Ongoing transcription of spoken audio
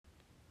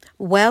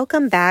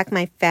Welcome back,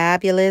 my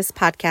fabulous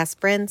podcast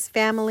friends,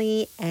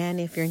 family. And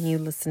if you're new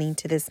listening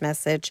to this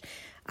message,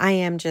 I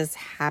am just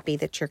happy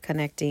that you're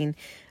connecting.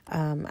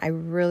 I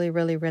really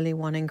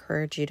want to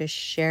encourage you to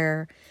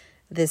share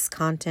this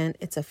content.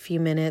 It's a few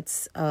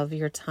minutes of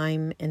your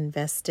time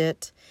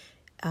invested.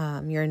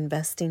 You're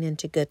investing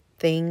into good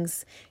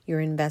things.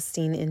 You're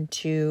investing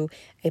into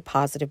a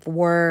positive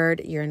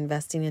word. You're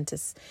investing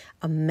into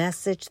a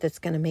message that's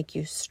going to make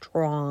you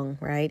strong,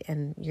 right?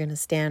 And you're going to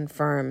stand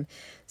firm.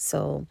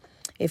 So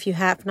if you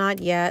have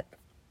not yet,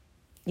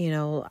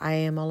 I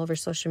am all over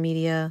social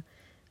media.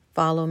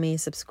 Follow me,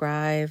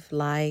 subscribe,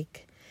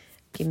 like,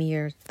 give me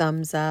your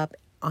thumbs up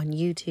on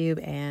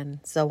YouTube, and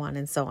so on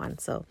and so on.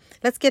 So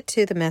let's get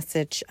to the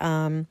message.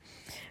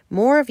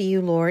 More of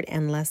you, Lord,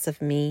 and less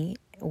of me.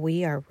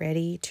 We are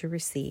ready to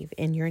receive.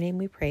 In your name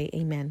we pray.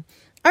 Amen.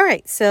 All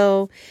right.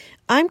 So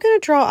I'm going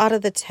to draw out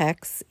of the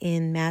text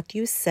in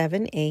Matthew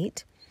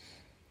 7:8.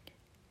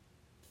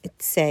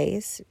 It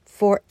says,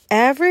 "For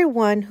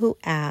everyone who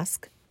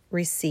asks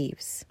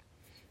receives.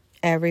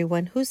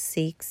 Everyone who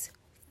seeks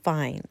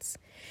finds.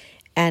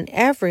 And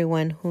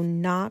everyone who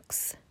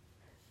knocks,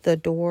 the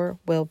door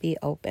will be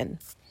open."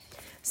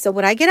 So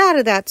what I get out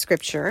of that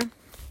scripture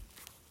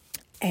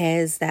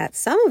is that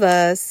some of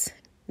us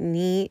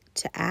need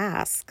to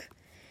ask.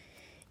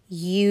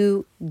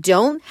 You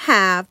don't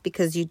have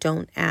because you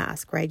don't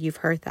ask, right? You've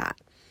heard that.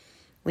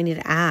 We need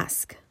to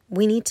ask.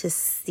 We need to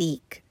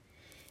seek.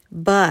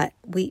 But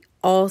we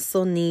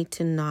also need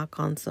to knock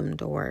on some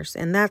doors.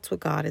 And that's what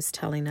God is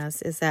telling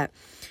us, is that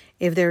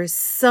if there is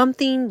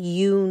something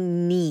you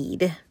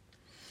need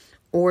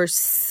or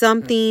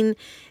something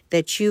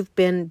that you've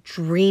been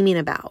dreaming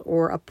about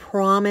or a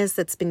promise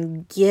that's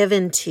been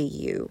given to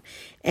you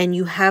and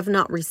you have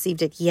not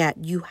received it yet,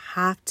 you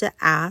have to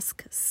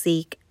ask,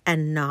 seek,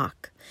 and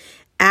knock.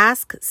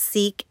 Ask,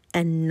 seek,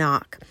 and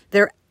knock.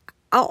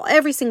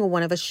 Every single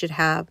one of us should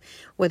have,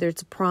 whether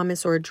it's a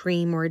promise or a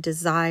dream or a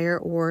desire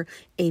or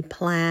a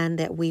plan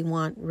that we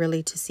want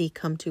really to see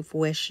come to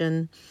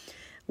fruition.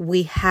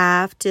 We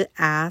have to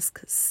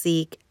ask,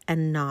 seek,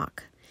 and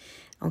knock.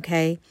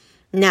 Okay?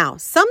 Now,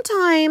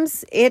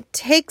 sometimes it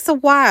takes a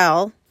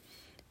while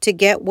to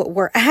get what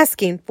we're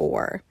asking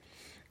for,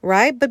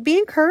 right? But be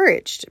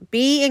encouraged.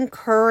 Be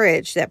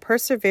encouraged that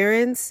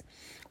perseverance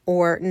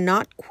or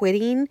not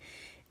quitting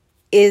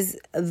is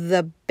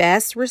the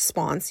best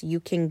response you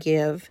can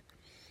give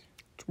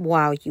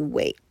while you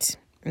wait.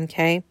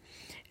 Okay?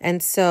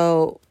 And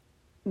so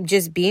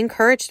just be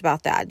encouraged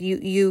about that.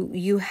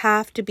 You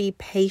have to be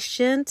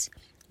patient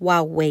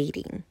while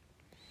waiting.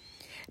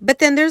 But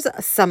then there's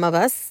some of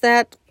us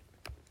that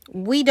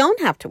we don't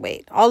have to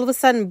wait. All of a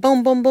sudden,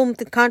 boom, boom, boom,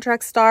 the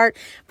contracts start,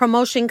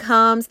 promotion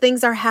comes,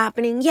 things are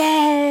happening.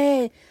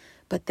 Yay!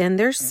 But then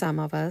there's some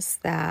of us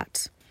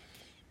that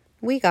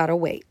we got to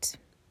wait.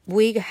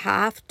 We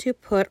have to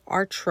put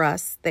our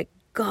trust that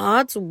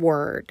God's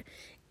word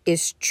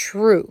is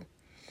true.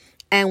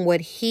 And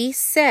what he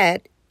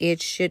said, it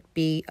should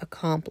be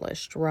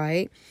accomplished,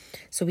 right?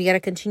 So we got to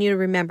continue to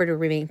remember to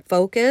remain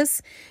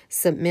focused,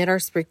 submit our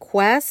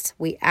requests.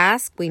 We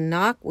ask, we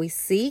knock, we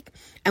seek,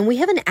 and we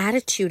have an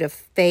attitude of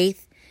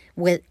faith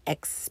with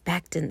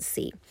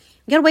expectancy.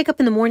 You got to wake up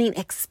in the morning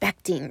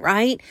expecting,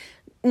 right?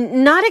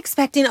 Not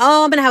expecting,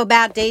 I'm going to have a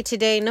bad day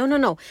today.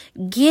 No.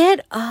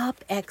 Get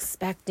up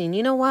expecting.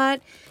 You know what?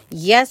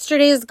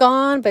 Yesterday is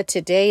gone, but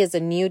today is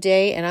a new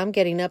day, and I'm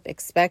getting up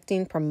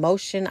expecting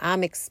promotion.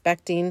 I'm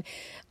expecting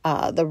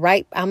I'm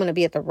going to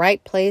be at the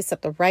right place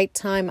at the right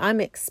time. I'm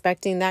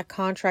expecting that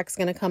contract's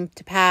going to come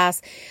to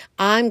pass.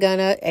 I'm going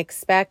to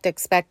expect.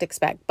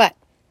 But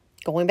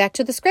going back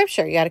to the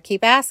scripture, you got to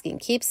keep asking,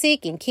 keep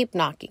seeking, keep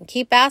knocking,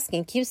 keep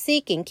asking, keep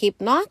seeking,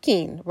 keep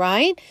knocking,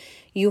 right?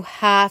 You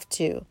have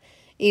to.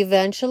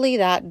 Eventually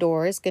that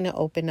door is going to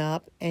open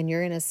up and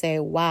you're going to say,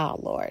 wow,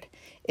 Lord,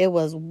 it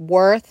was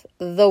worth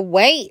the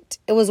wait.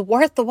 It was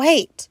worth the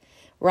wait,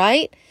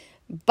 right?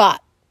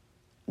 But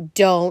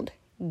don't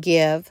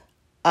give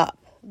up.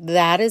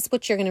 That is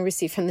what you're going to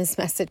receive from this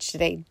message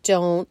today.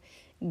 Don't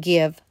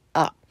give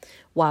up.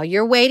 While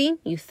you're waiting,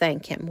 you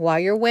thank him. While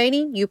you're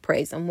waiting, you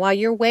praise him. While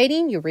you're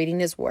waiting, you're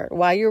reading his word.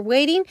 While you're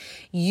waiting,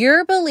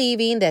 you're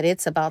believing that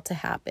it's about to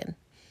happen.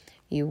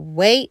 You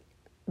wait,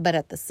 but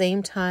at the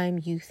same time,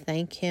 you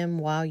thank him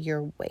while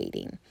you're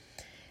waiting.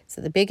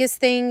 So the biggest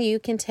thing you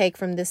can take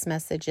from this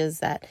message is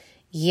that,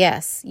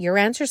 yes, your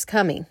answer's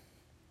coming.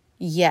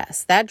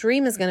 Yes, that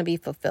dream is going to be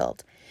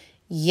fulfilled.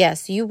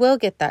 Yes, you will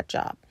get that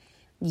job.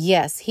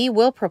 Yes, he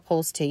will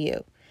propose to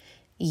you.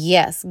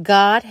 Yes,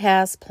 God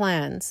has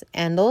plans,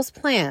 and those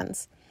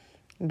plans,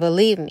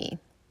 believe me,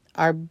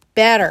 are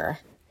better,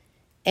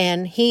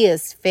 and he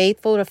is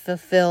faithful to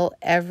fulfill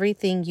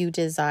everything you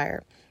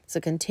desire. So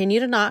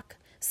continue to knock,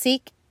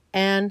 seek,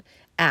 and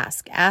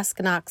ask. Ask,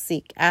 knock,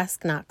 seek.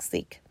 Ask, knock,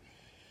 seek.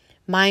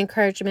 My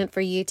encouragement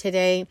for you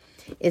today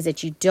is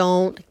that you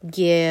don't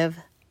give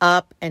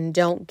up and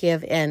don't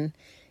give in.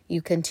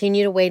 You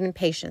continue to wait in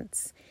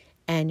patience,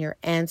 and your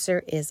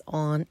answer is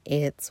on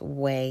its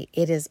way.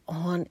 It is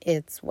on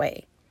its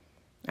way.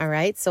 All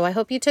right. So I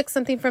hope you took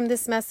something from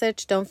this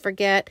message. Don't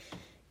forget,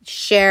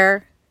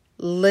 share,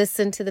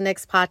 listen to the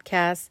next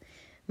podcast.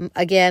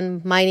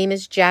 Again, my name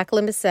is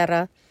Jacqueline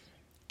Becerra,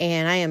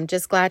 and I am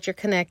just glad you're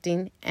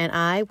connecting, and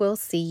I will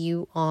see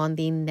you on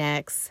the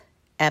next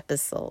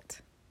episode.